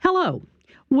Hello.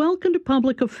 Welcome to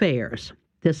Public Affairs.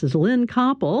 This is Lynn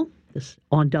Koppel, this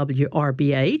on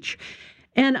WRBH,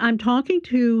 and I'm talking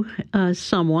to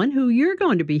someone who you're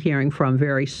going to be hearing from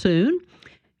very soon,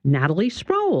 Natalie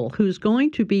Sproul, who's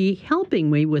going to be helping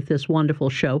me with this wonderful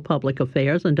show, Public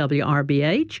Affairs on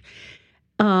WRBH.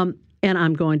 And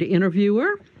I'm going to interview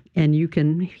her, and you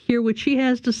can hear what she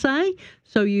has to say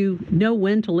so you know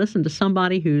when to listen to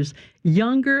somebody who's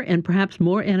younger and perhaps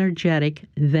more energetic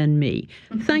than me.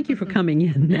 Thank you for coming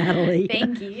in, Natalie.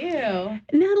 Thank you.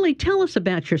 Natalie, tell us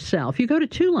about yourself. You go to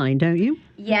Tulane, don't you?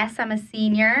 Yes, I'm a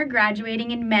senior,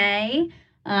 graduating in May.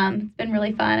 It's been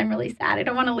really fun. I'm really sad. I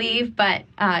don't want to leave, but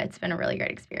it's been a really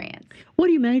great experience. What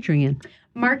are you majoring in?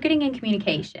 Marketing and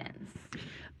communications.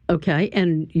 Okay,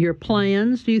 and your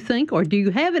plans, do you think, or do you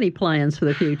have any plans for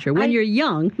the future? When you're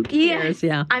young, who cares? Yes.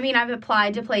 Yeah. I mean, I've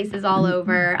applied to places all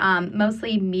over,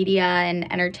 mostly media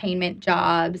and entertainment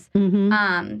jobs.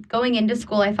 Mm-hmm. Going into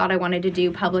school, I thought I wanted to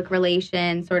do public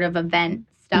relations, sort of event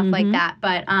stuff like that.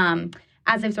 But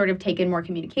as I've sort of taken more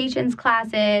communications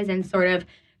classes and sort of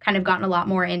kind of gotten a lot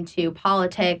more into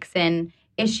politics and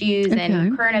issues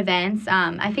and current events,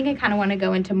 I think I kind of want to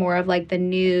go into more of like the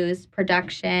news,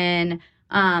 production,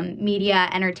 media,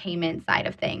 entertainment side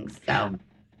of things. So,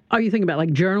 are you thinking about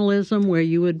like journalism, where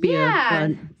you would be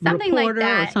a something reporter like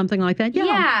that. or something like that?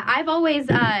 Yeah, I've always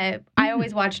I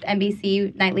always watched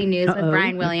NBC Nightly News with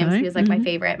Brian Williams. He was like my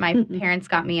favorite. My parents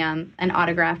got me an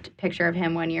autographed picture of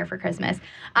him one year for Christmas.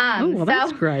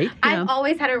 That's great. Yeah. I've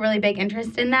always had a really big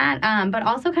interest in that, but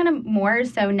also kind of more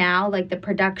so now, like the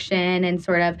production and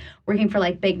sort of working for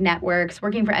like big networks.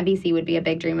 Working for NBC would be a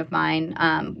big dream of mine,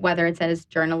 whether it's as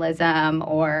journalism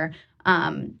or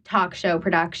talk show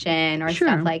production or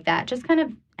stuff like that. Just kind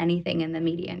of anything in the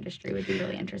media industry would be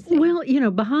really interesting. Well,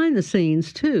 behind the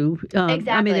scenes too. Exactly.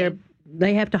 I mean,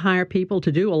 they have to hire people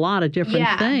to do a lot of different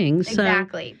things.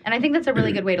 Exactly. And I think that's a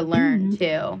really good way to learn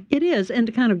too. It is, and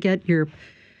to kind of get your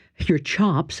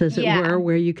chops, as it were,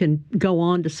 where you can go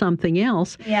on to something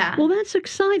else. Yeah. Well, that's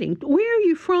exciting. Where are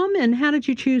you from, and how did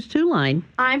you choose Tulane?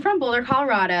 I'm from Boulder,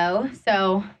 Colorado,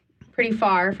 so pretty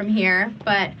far from here.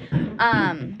 But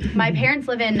my parents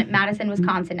live in Madison,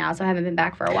 Wisconsin now, so I haven't been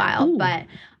back for a while. Ooh. But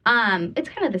it's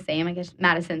kind of the same. I guess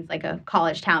Madison's like a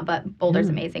college town, but Boulder's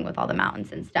amazing with all the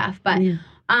mountains and stuff. But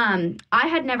I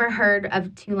had never heard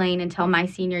of Tulane until my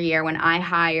senior year when I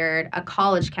hired a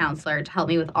college counselor to help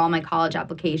me with all my college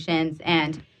applications.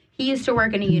 And he used to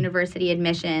work in a university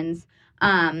admissions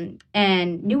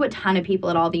and knew a ton of people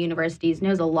at all the universities,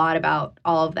 knows a lot about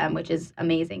all of them, which is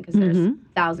amazing because there's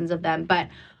thousands of them. But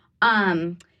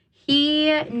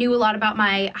he knew a lot about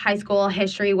my high school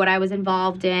history, what I was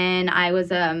involved in. I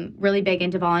was really big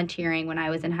into volunteering when I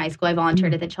was in high school. I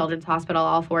volunteered at the Children's Hospital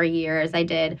all 4 years. I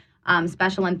did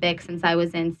Special Olympics since I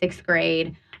was in 6th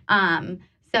grade.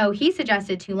 So he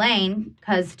suggested Tulane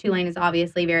because Tulane is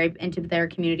obviously very into their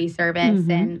community service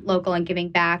and local and giving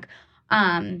back.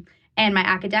 And my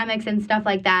academics and stuff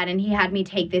like that. And he had me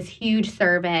take this huge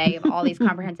survey of all these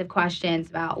comprehensive questions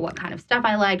about what kind of stuff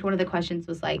I liked. One of the questions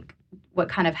was like, what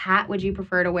kind of hat would you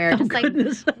prefer to wear? Just like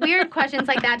weird questions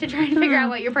like that to try to figure out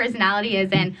what your personality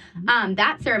is. And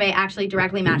that survey actually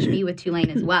directly matched me with Tulane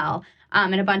as well,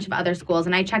 and a bunch of other schools.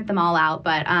 And I checked them all out.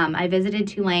 But I visited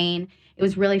Tulane. It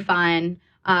was really fun.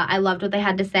 I loved what they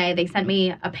had to say. They sent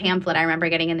me a pamphlet I remember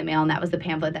getting in the mail, and that was the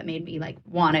pamphlet that made me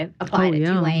want to apply to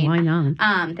Tulane. Why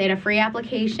not? They had a free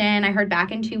application. I heard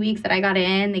back in 2 weeks that I got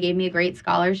in. They gave me a great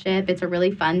scholarship. It's a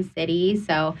really fun city,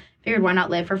 so figured why not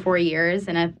live for 4 years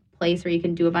in a place where you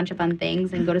can do a bunch of fun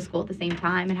things and go to school at the same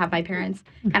time and have my parents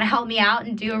kind of help me out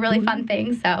and do a really fun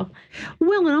thing. So,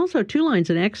 well, and also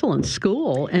Tulane's an excellent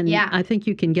school, and I think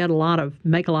you can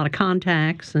make a lot of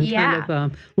contacts and kind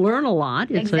of learn a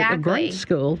lot. It's a great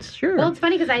school, sure. Well, it's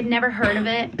funny because I'd never heard of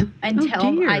it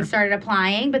until I started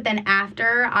applying, but then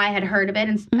after I had heard of it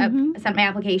and sent my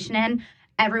application in,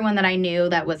 everyone that I knew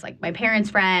that was like my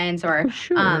parents' friends or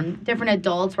different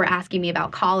adults were asking me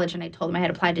about college, and I told them I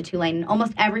had applied to Tulane, and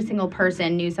almost every single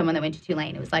person knew someone that went to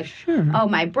Tulane. It was like, oh,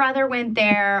 my brother went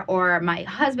there, or my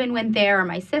husband went there, or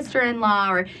my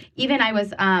sister-in-law, or even I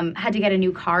was had to get a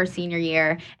new car senior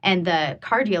year, and the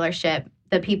car dealership,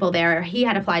 the people there, he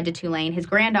had applied to Tulane. His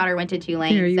granddaughter went to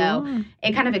Tulane, so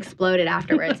it kind of exploded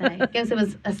afterwards, and I guess it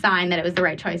was a sign that it was the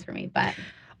right choice for me. But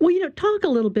well, talk a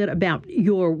little bit about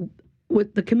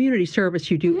with the community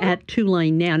service you do at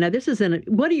Tulane now. Now, this is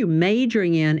what are you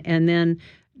majoring in, and then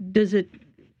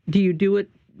do you do it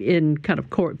in kind of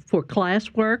for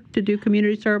classwork to do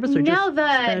community service? Or no,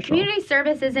 the special? Community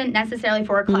service isn't necessarily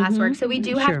for classwork. So we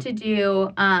do have to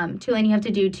do, Tulane, you have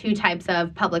to do 2 types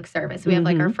of public service. We have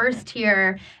like our first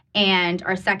tier and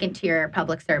our second tier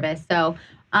public service. So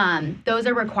those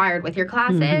are required with your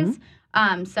classes.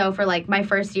 So for like my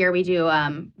first year, we do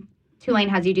Tulane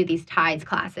has you do these TIDES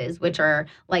classes, which are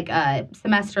like a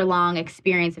semester-long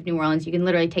experience of New Orleans. You can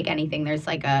literally take anything. There's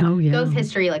like a ghost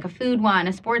history, like a food one,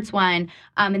 a sports one,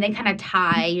 and they kind of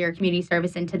tie your community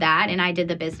service into that. And I did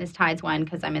the business TIDES one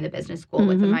because I'm in the business school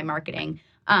with my marketing.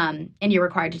 And you're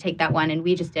required to take that one. And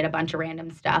we just did a bunch of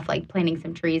random stuff, like planting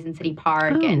some trees in City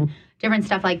Park and different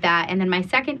stuff like that. And then my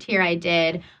second tier I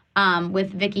did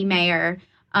with Vicki Mayer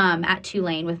at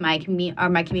Tulane with my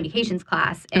communications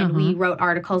class, and we wrote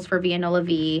articles for Via Nola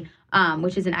V,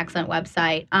 which is an excellent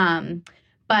website.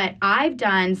 But I've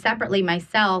done separately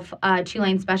myself.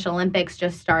 Tulane Special Olympics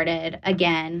just started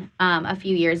again a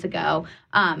few years ago,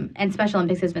 and Special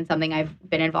Olympics has been something I've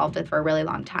been involved with for a really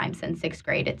long time, since 6th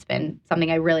grade. It's been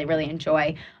something I really, really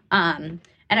enjoy, and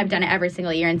I've done it every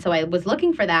single year. And so I was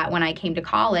looking for that when I came to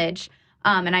college.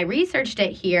 And I researched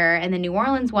it here, and the New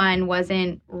Orleans one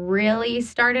wasn't really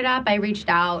started up. I reached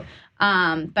out,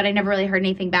 but I never really heard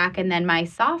anything back. And then my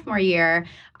sophomore year,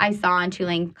 I saw on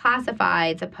Tulane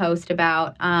Classifieds a post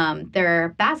about their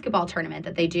basketball tournament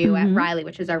that they do at Riley,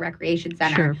 which is our recreation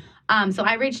center. So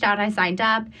I reached out, I signed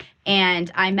up,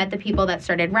 and I met the people that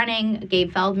started running,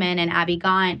 Gabe Feldman and Abby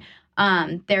Gaunt.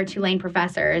 They're Tulane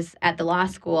professors at the law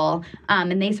school,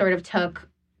 and they sort of took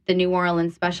the New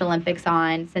Orleans Special Olympics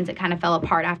on, since it kind of fell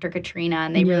apart after Katrina,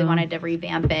 and they really wanted to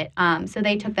revamp it. So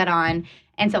they took that on.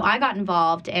 And so I got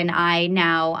involved, and I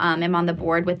now am on the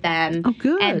board with them. Oh,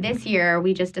 good. And this year,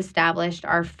 we just established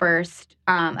our first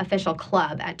official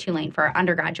club at Tulane for our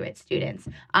undergraduate students.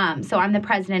 So I'm the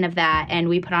president of that, and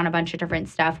we put on a bunch of different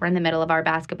stuff. We're in the middle of our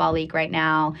basketball league right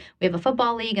now. We have a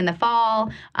football league in the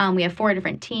fall. We have 4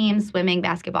 different teams: swimming,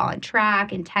 basketball, and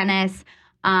track, and tennis.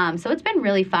 So it's been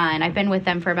really fun. I've been with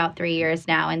them for about 3 years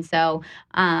now. And so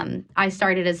I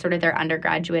started as sort of their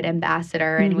undergraduate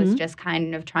ambassador, and was just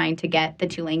kind of trying to get the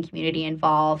Tulane community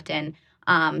involved, and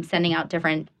sending out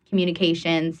different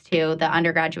communications to the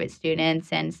undergraduate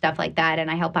students and stuff like that.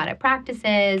 And I help out at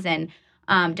practices and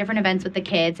different events with the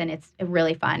kids, and it's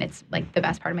really fun. It's like the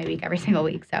best part of my week every single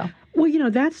week. So, well, you know,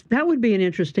 that would be an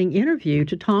interesting interview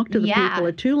to talk to the people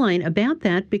at Tulane about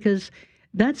that, because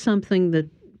that's something that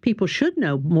people should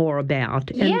know more about.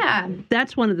 And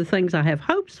that's one of the things I have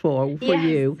hopes for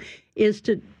you, is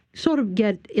to sort of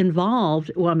get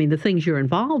involved. Well, I mean, the things you're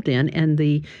involved in,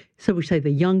 and so we say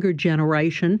the younger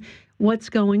generation, what's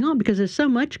going on, because there's so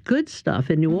much good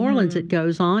stuff in New Orleans that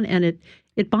goes on, and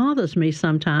it bothers me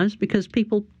sometimes because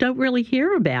people don't really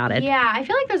hear about it. Yeah, I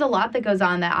feel like there's a lot that goes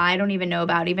on that I don't even know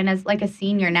about. Even as like a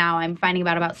senior now, I'm finding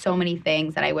out about so many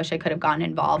things that I wish I could have gotten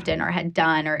involved in, or had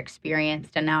done, or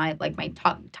experienced. And now my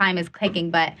time is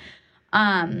clicking. But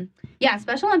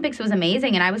Special Olympics was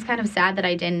amazing, and I was kind of sad that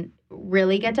I didn't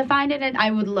really get to find it. And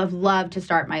I would have loved to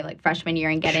start my freshman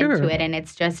year and get into it. And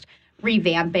it's just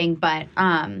revamping, but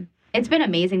it's been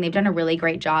amazing. They've done a really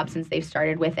great job since they've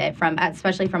started with it,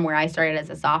 especially from where I started as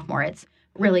a sophomore. It's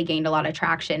really gained a lot of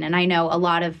traction. And I know a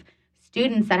lot of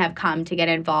students that have come to get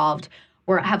involved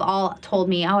have all told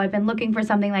me, oh, I've been looking for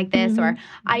something like this, or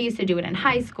I used to do it in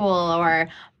high school, or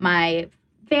my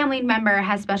family member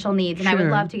has special needs and I would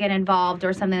love to get involved,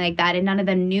 or something like that. And none of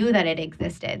them knew that it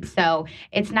existed. So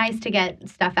it's nice to get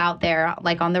stuff out there,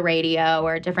 like on the radio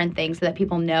or different things, so that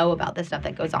people know about the stuff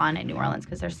that goes on in New Orleans,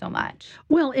 because there's so much.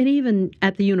 Well, and even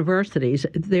at the universities,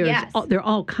 there are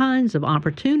all kinds of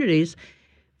opportunities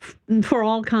for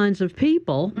all kinds of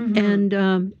people.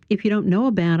 And if you don't know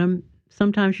about them,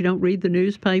 sometimes you don't read the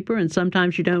newspaper, and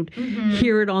sometimes you don't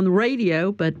hear it on the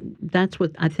radio. But that's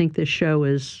what I think this show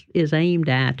is aimed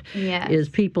at, is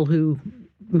people who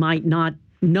might not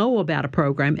know about a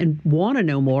program and want to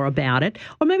know more about it,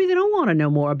 or maybe they don't want to know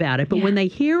more about it. But when they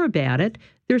hear about it,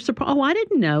 they're surprised, oh, I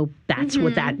didn't know that's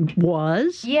what that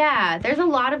was. Yeah, there's a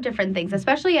lot of different things,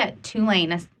 especially at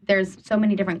Tulane. There's so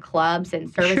many different clubs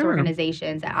and service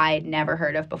organizations that I had never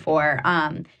heard of before.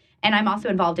 And I'm also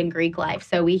involved in Greek life.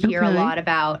 So we hear a lot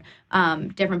about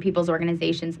different people's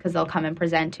organizations, because they'll come and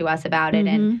present to us about it.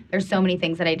 And there's so many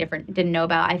things that I didn't know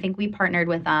about. I think we partnered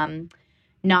with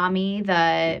NAMI,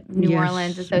 the New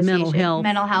Orleans Association.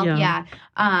 Mental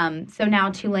health, so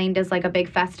now Tulane does like a big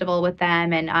festival with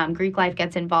them, and Greek life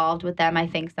gets involved with them, I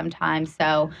think, sometimes.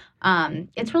 So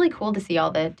it's really cool to see all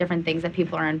the different things that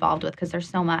people are involved with, because there's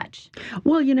so much.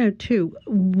 Well, you know, too,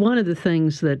 one of the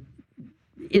things that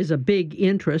is a big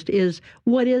interest is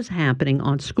what is happening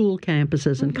on school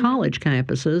campuses and college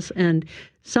campuses. And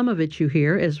some of it you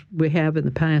hear, as we have in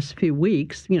the past few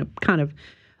weeks, you know, kind of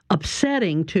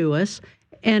upsetting to us.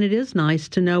 And it is nice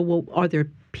to know, well, are there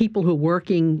people who are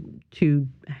working to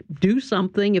do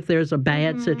something if there's a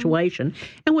bad situation.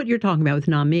 And what you're talking about with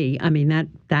NAMI, I mean,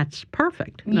 that's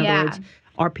perfect. In other words,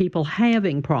 are people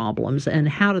having problems, and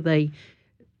how do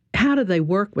they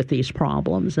work with these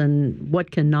problems, and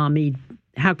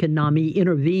how can NAMI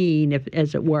intervene,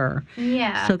 as it were?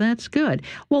 Yeah. So that's good.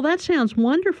 Well, that sounds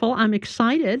wonderful. I'm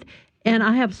excited. And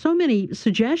I have so many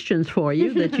suggestions for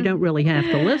you that you don't really have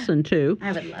to listen to.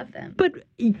 I would love them. But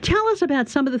tell us about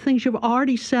some of the things you've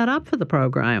already set up for the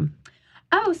program.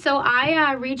 Oh, so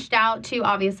I reached out to,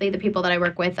 obviously, the people that I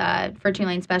work with for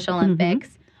Tulane Special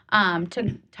Olympics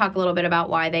to talk a little bit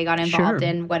about why they got involved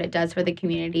and what it does for the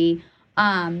community.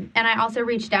 And I also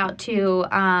reached out to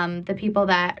the people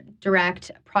that direct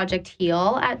Project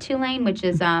Heal at Tulane, which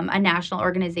is a national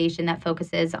organization that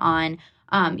focuses on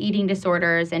eating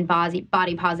disorders and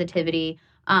body positivity.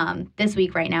 This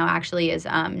week right now actually is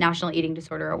National Eating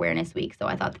Disorder Awareness Week. So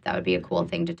I thought that would be a cool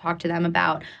thing to talk to them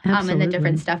about and the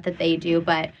different stuff that they do.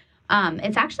 But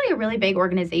it's actually a really big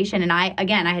organization. And I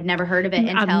had never heard of it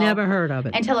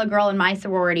until a girl in my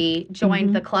sorority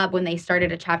joined the club when they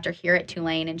started a chapter here at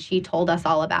Tulane, and she told us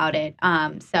all about it.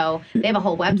 So they have a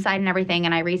whole website and everything,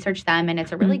 and I researched them, and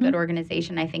it's a really good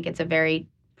organization. I think it's a very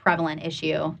prevalent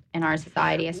issue in our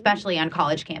society, especially on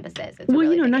college campuses. It's well,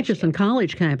 really not just on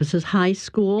college campuses, high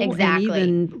school, and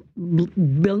even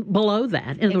below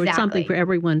that. In other words, something for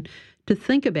everyone to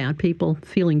think about, people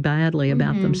feeling badly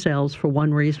about themselves for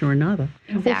one reason or another.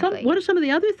 Exactly. Well, what are some of the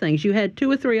other things? You had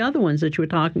 2 or 3 other ones that you were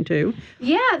talking to.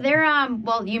 Yeah, they're,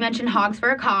 well, you mentioned Hogs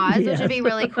for a Cause, which would be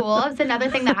really cool. It's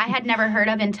another thing that I had never heard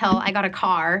of until I got a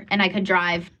car and I could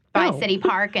drive by City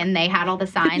Park, and they had all the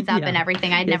signs up and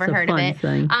everything. I'd never heard of it.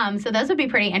 So those would be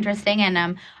pretty interesting.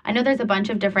 And I know there's a bunch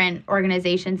of different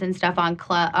organizations and stuff on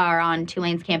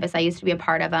Tulane's campus. I used to be a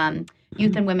part of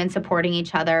Youth and Women Supporting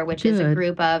Each Other, which is a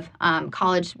group of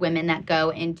college women that go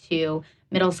into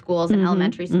middle schools and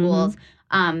elementary schools.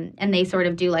 And they sort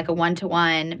of do like a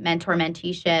one-to-one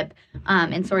mentor-menteeship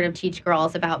and sort of teach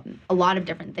girls about a lot of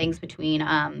different things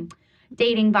between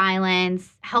dating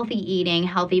violence, healthy eating,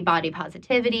 healthy body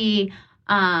positivity.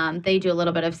 They do a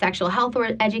little bit of sexual health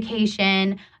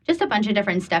education, just a bunch of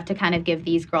different stuff to kind of give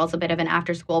these girls a bit of an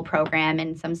after-school program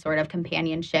and some sort of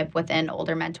companionship with an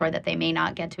older mentor that they may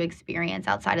not get to experience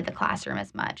outside of the classroom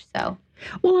as much. So,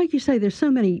 well, like you say, there's so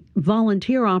many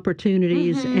volunteer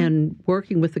opportunities and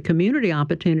working with the community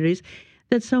opportunities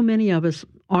that so many of us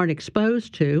aren't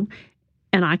exposed to.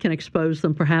 And I can expose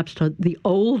them perhaps to the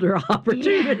older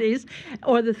opportunities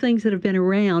or the things that have been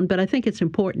around. But I think it's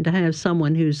important to have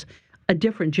someone who's a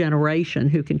different generation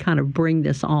who can kind of bring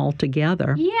this all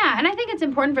together. Yeah, and I think it's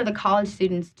important for the college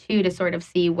students, too, to sort of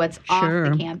see what's off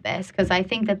the campus. Because I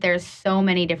think that there's so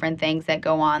many different things that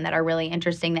go on that are really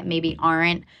interesting that maybe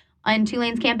aren't on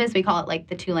Tulane's campus. We call it like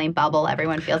the Tulane bubble.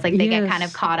 Everyone feels like they get kind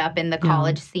of caught up in the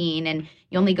college scene, and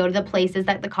you only go to the places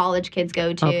that the college kids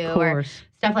go to or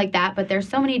stuff like that. But there's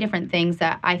so many different things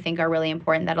that I think are really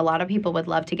important that a lot of people would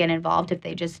love to get involved if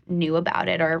they just knew about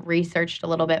it or researched a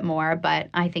little bit more. But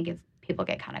I think people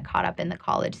get kind of caught up in the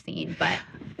college scene. But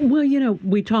well,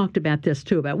 we talked about this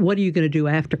too, about what are you going to do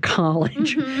after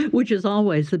college, which is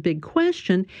always the big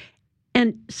question.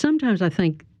 And sometimes I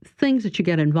think things that you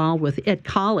get involved with at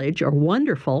college are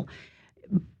wonderful,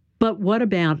 but what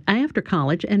about after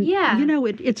college? And,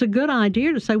 it's a good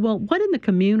idea to say, well, what in the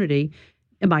community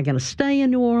am I going to stay in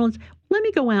New Orleans? Let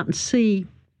me go out and see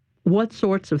what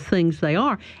sorts of things they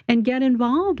are and get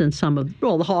involved in some of,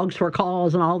 the Hogs for a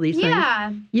Cause and all these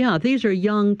things. Yeah, these are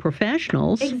young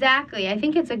professionals. Exactly. I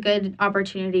think it's a good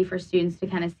opportunity for students to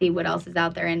kind of see what else is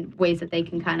out there and ways that they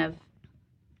can kind of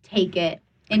take it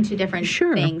into different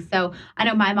things. So I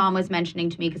know my mom was mentioning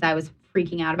to me, because I was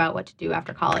freaking out about what to do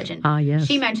after college, and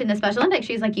she mentioned the Special Olympics.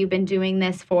 She's like, you've been doing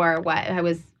this for what? I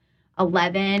was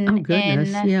 11 in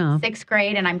 6th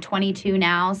grade, and I'm 22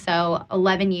 now, so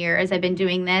 11 years I've been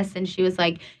doing this. And she was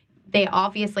like, they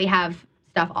obviously have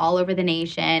stuff all over the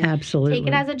nation. Absolutely. Take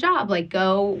it as a job. Like,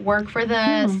 go work for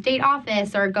the state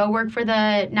office or go work for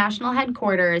the national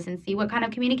headquarters and see what kind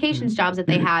of communications jobs that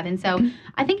they have. And so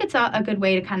I think it's a good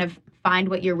way to kind of find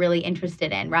what you're really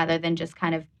interested in rather than just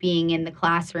kind of being in the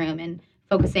classroom and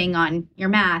focusing on your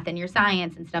math and your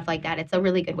science and stuff like that. It's a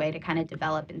really good way to kind of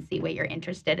develop and see what you're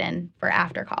interested in for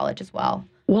after college as well.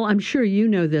 Well, I'm sure you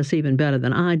know this even better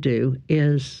than I do,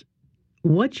 is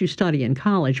what you study in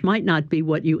college might not be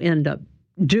what you end up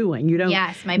doing. You don't.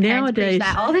 Yes, my parents preach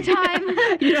that all the time.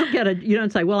 You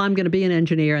don't say, well, I'm going to be an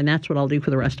engineer and that's what I'll do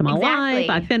for the rest of my life.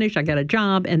 I finish, I get a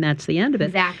job, and that's the end of it.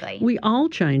 Exactly. We all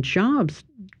change jobs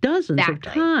dozens of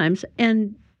times,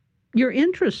 and your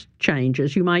interest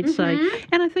changes, you might say.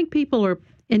 And I think people are,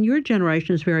 and your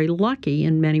generation is very lucky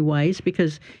in many ways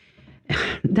because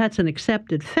that's an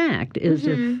accepted fact, is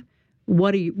if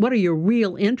what are your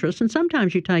real interests? And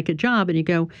sometimes you take a job and you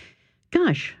go,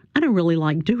 gosh, I don't really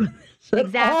like doing this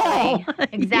Exactly. at all.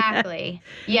 Exactly.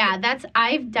 Yeah,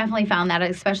 I've definitely found that,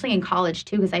 especially in college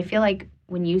too, because I feel like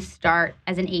when you start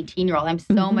as an 18-year-old, I'm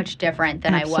so much different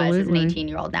than I was as an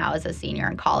 18-year-old now as a senior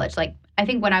in college. Like, I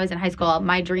think when I was in high school,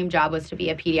 my dream job was to be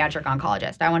a pediatric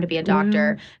oncologist. I wanted to be a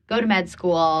doctor, go to med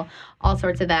school, all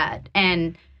sorts of that.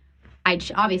 And I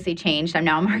obviously changed. I'm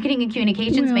now a marketing and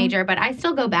communications major, but I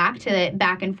still go back to it,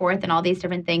 back and forth and all these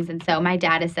different things. And so my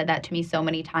dad has said that to me so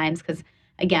many times because,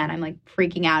 again, I'm like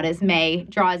freaking out as May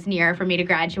draws near for me to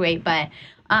graduate. But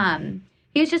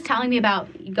he was just telling me about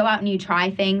you go out and you try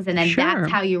things, and then that's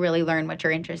how you really learn what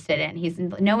you're interested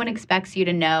in. No one expects you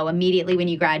to know immediately when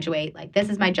you graduate, like, this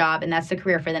is my job and that's the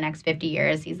career for the next 50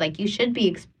 years. He's like, you should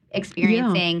be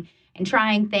experiencing and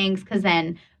trying things, because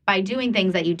then by doing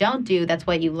things that you don't do, that's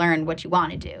what you learn what you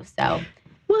want to do. So,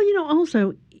 well,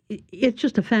 also, it's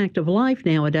just a fact of life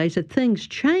nowadays that things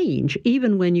change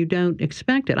even when you don't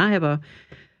expect it. I have a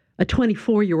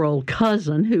 24-year-old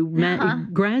cousin who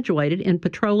graduated in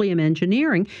petroleum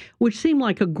engineering, which seemed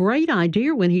like a great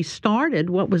idea when he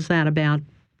started. What was that, about,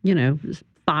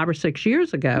 5 or 6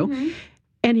 years ago?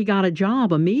 And he got a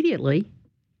job immediately.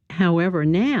 However,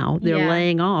 now they're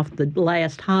laying off the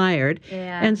last hired.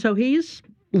 And so he's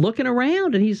looking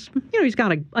around, and he's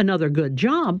got another good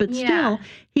job, but still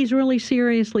he's really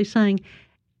seriously saying,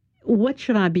 what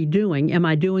should I be doing? Am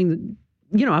I doing,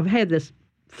 I've had this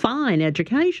fine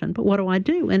education, but what do I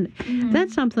do? And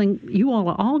that's something you all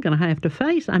are all going to have to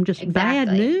face. I'm just bad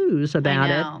news about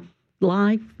it.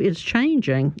 Life is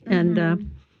changing, and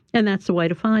that's the way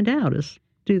to find out, is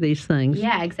do these things.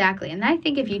 Yeah, exactly. And I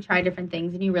think if you try different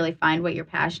things and you really find what your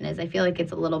passion is, I feel like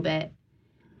it's a little bit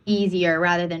easier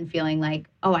rather than feeling like,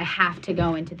 oh, I have to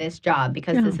go into this job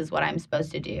because this is what I'm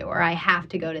supposed to do, or I have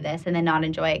to go to this and then not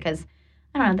enjoy it because,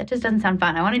 I don't know, that just doesn't sound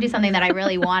fun. I want to do something that I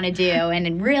really want to do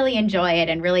and really enjoy it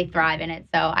and really thrive in it.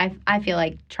 So I feel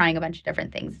like trying a bunch of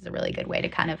different things is a really good way to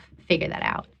kind of figure that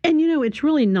out. And, it's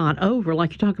really not over.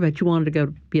 Like you talk about, you wanted to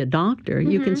go be a doctor.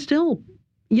 You can still,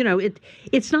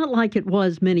 it's not like it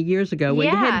was many years ago when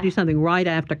you had to do something right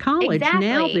after college. Exactly.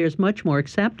 Now there's much more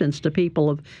acceptance to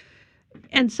people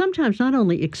and sometimes not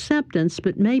only acceptance,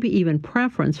 but maybe even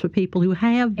preference for people who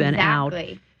have been out.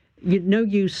 No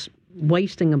use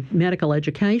wasting a medical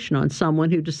education on someone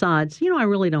who decides, I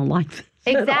really don't like this.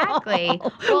 Exactly.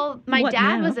 Well, my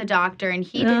dad was a doctor, and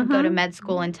he didn't go to med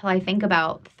school until I think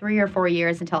about 3 or 4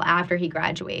 years until after he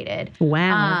graduated.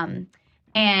 Wow.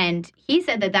 And he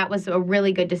said that was a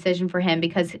really good decision for him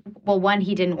because, well, one,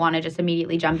 he didn't want to just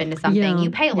immediately jump into something.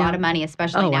 You pay a lot of money,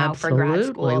 especially now for grad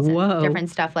schools and different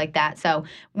stuff like that. So,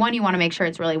 one, you want to make sure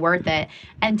it's really worth it.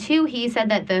 And two, he said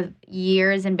that the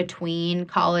years in between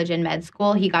college and med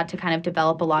school, he got to kind of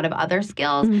develop a lot of other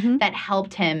skills that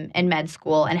helped him in med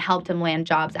school and helped him land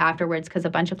jobs afterwards, because a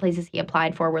bunch of places he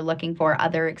applied for were looking for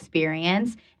other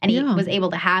experience. And he was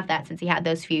able to have that since he had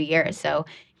those few years. So,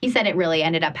 he said it really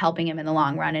ended up helping him in the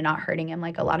long run and not hurting him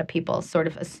like a lot of people sort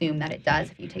of assume that it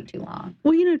does if you take too long.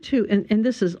 Well, too, and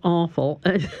this is awful.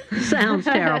 It sounds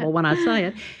terrible when I say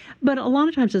it. But a lot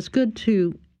of times it's good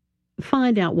to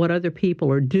find out what other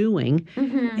people are doing.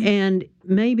 And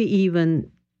maybe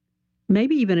even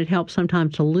it helps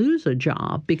sometimes to lose a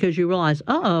job because you realize,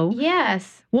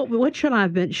 yes, what should I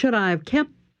have been? Should I have kept,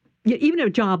 even a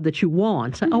job that you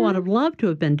want? Say, I'd have loved to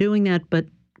have been doing that, but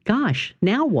gosh,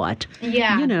 now what?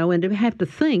 Yeah. And to have to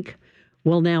think,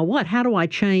 well, now what? How do I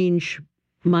change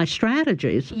my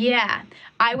strategies? Yeah.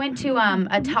 I went to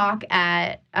a talk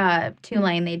at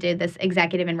Tulane. They did this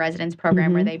executive in residence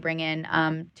program where they bring in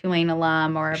Tulane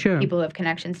alum or people who have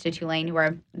connections to Tulane who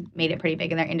have made it pretty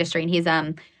big in their industry. And he's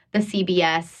the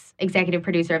CBS executive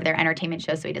producer of their entertainment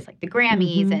show. So he does like the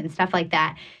Grammys and stuff like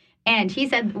that. And he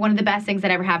said one of the best things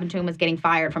that ever happened to him was getting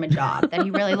fired from a job that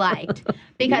he really liked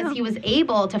because he was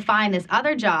able to find this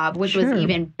other job, which was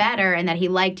even better and that he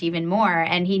liked even more.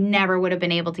 And he never would have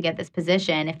been able to get this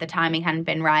position if the timing hadn't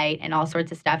been right and all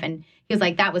sorts of stuff. And he was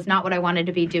like, that was not what I wanted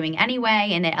to be doing anyway.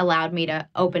 And it allowed me to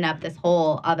open up this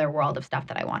whole other world of stuff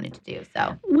that I wanted to do.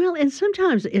 So, well, and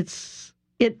sometimes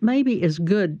it maybe is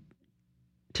good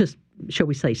to, shall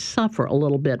we say, suffer a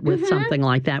little bit with something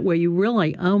like that, where you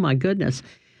really, oh my goodness,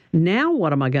 now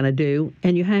what am I going to do?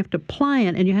 And you have to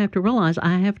plan, and you have to realize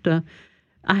I have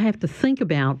to think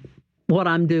about what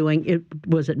I'm doing.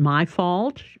 Was it my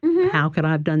fault? How could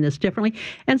I have done this differently?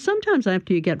 And sometimes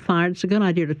after you get fired, it's a good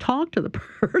idea to talk to the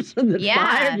person that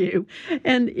fired you.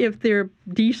 And if they're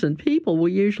decent people, will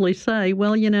usually say,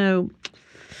 well,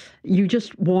 you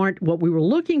just weren't what we were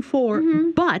looking for.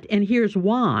 But, and here's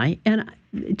why. And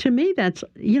to me, that's,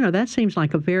 that seems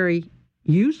like a very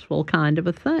useful kind of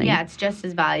a thing. Yeah, it's just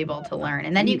as valuable to learn.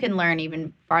 And then you can learn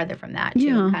even farther from that, too,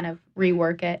 and kind of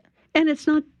rework it. And it's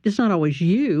not always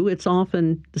you. It's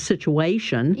often the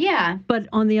situation. Yeah. But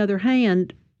on the other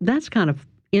hand, that's kind of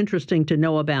interesting to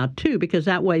know about, too, because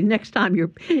that way, next time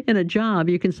you're in a job,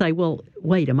 you can say, well,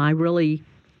 wait, am I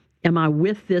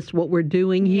with this, what we're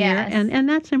doing here? Yes. And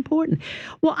that's important.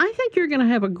 Well, I think you're going to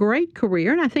have a great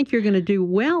career, and I think you're going to do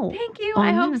well. Thank you.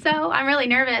 I hope so. I'm really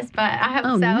nervous, but I hope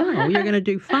so. No, you're going to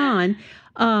do fine.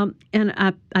 And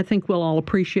I think we'll all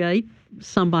appreciate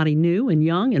somebody new and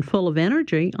young and full of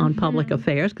energy on public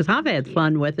affairs, because I've had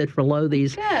fun with it for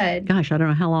these. Good. Gosh, I don't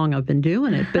know how long I've been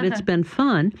doing it, but it's been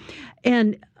fun.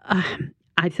 And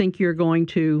I think you're going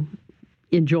to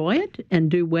enjoy it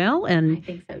and do well. And I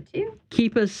think so, too.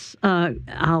 Keep us,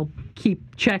 I'll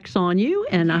keep checks on you,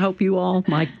 and I hope you all,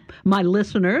 my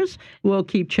listeners, will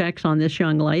keep checks on this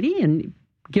young lady and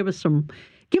give us some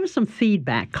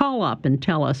feedback. Call up and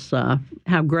tell us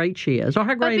how great she is, or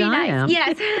how great I am.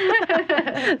 Yes.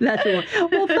 That's it.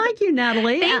 Well, thank you,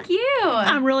 Natalie. Thank you.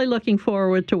 I'm really looking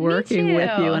forward to working with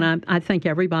you, and I think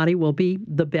everybody will be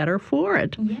the better for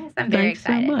it. Yes, I'm very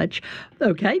excited. Thanks so much.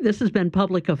 Okay, this has been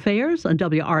Public Affairs on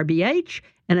WRBH,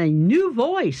 and a new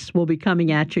voice will be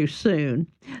coming at you soon.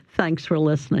 Thanks for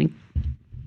listening.